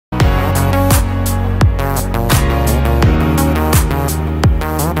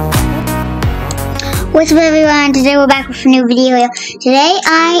What's up everyone, today we're back with a new video. Today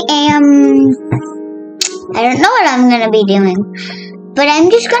I don't know what I'm gonna be doing, but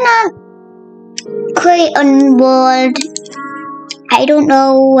I'm just gonna create a new world. I don't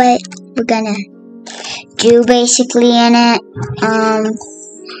know what we're gonna do basically in it.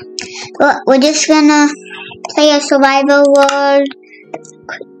 But we're just gonna play a survival world.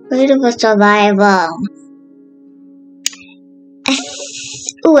 Creative a survival.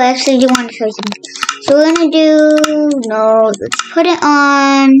 Oh, I actually do want to show you something. So we're gonna do let's put it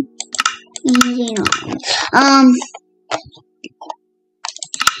on easy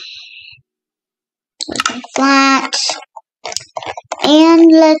flat,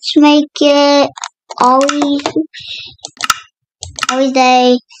 and let's make it always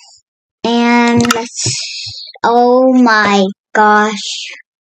day, and oh my gosh,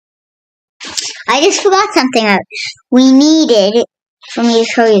 I just forgot something that we needed for me to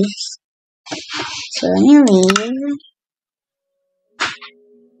show you. So let me leave.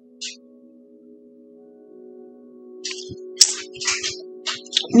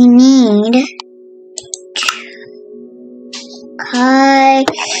 We need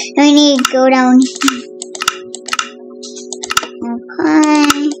we need to go down here.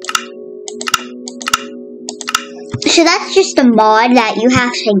 Okay. So that's just a mod that you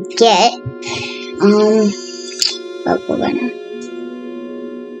have to get. But we're gonna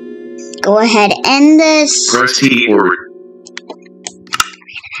go ahead and end this. Press T or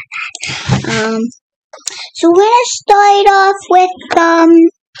so we're gonna start off with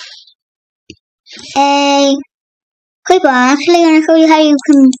a creeper. I'm actually gonna show you how you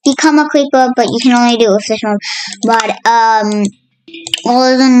can become a creeper, but you can only do it with this one. But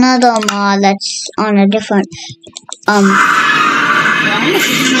there's another mod that's on a different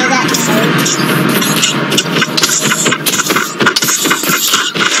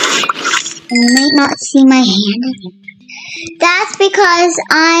You might not see my hand. That's because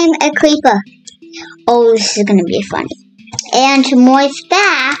I'm a creeper. Oh, this is gonna be funny. And to moist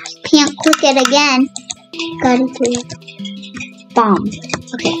back, can't click it again. Got it through. Bomb.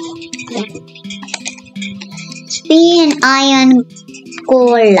 Okay. Let's be an iron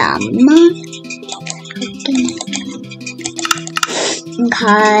golem.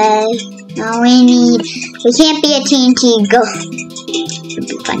 Okay. Now we can't be a TNT golem. It'd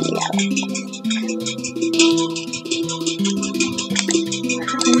be funny though.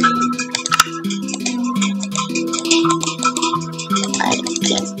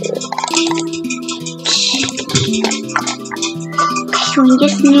 So we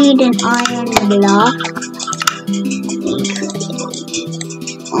just need an iron block.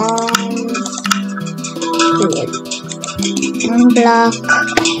 One block.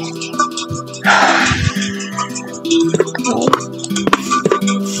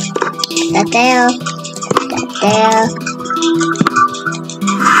 Okay. That there.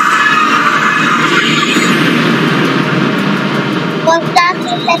 Well, that's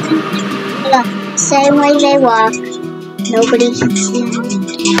same way they walk. Nobody can see them.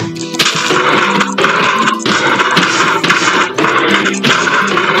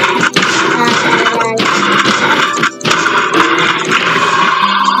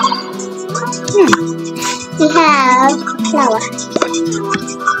 We have a flower.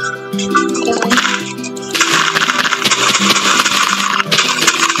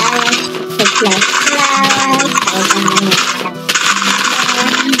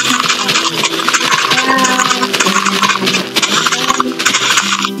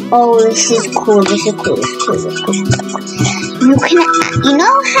 Oh, this is cool. You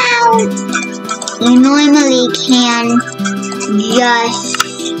know how you normally can just,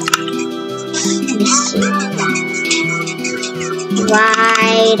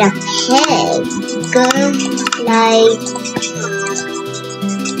 ride a pig like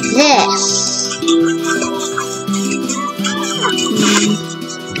this.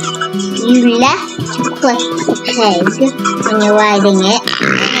 You left click the pig when you're riding it,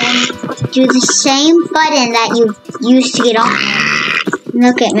 and do the same button that you used to get on.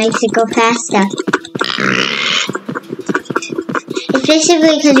 Look, it makes it go faster. It's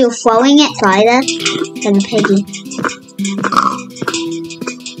basically because you're throwing it farther than the piggy.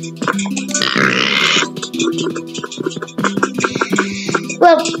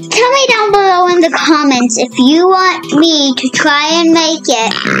 Well, tell me down below in the comments if you want me to try and make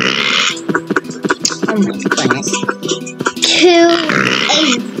it, oh my goodness, to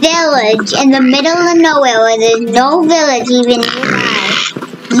a village in the middle of nowhere where there's no village even nearby,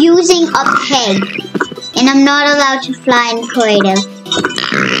 using a pig, and I'm not allowed to fly in creative.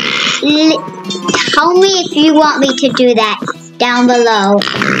 Tell me if you want me to do that down below.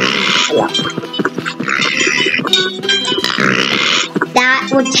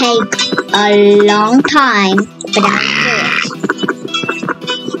 would take a long time, but I'll do it.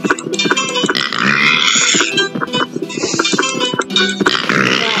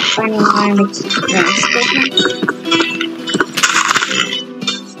 Running around the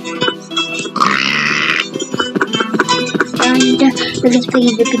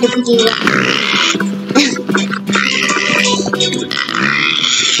look at piggy.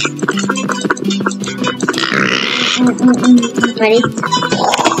 Ready?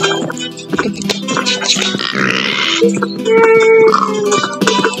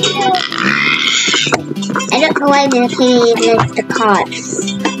 I don't know why the piggy left the cards.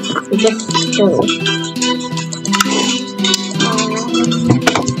 We just do.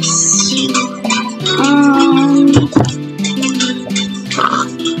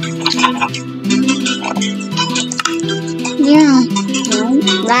 Yeah,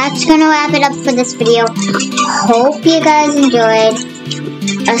 that's gonna wrap it up for this video. Hope you guys enjoyed.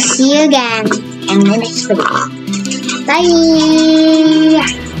 I'll see you again in the next video. Bye!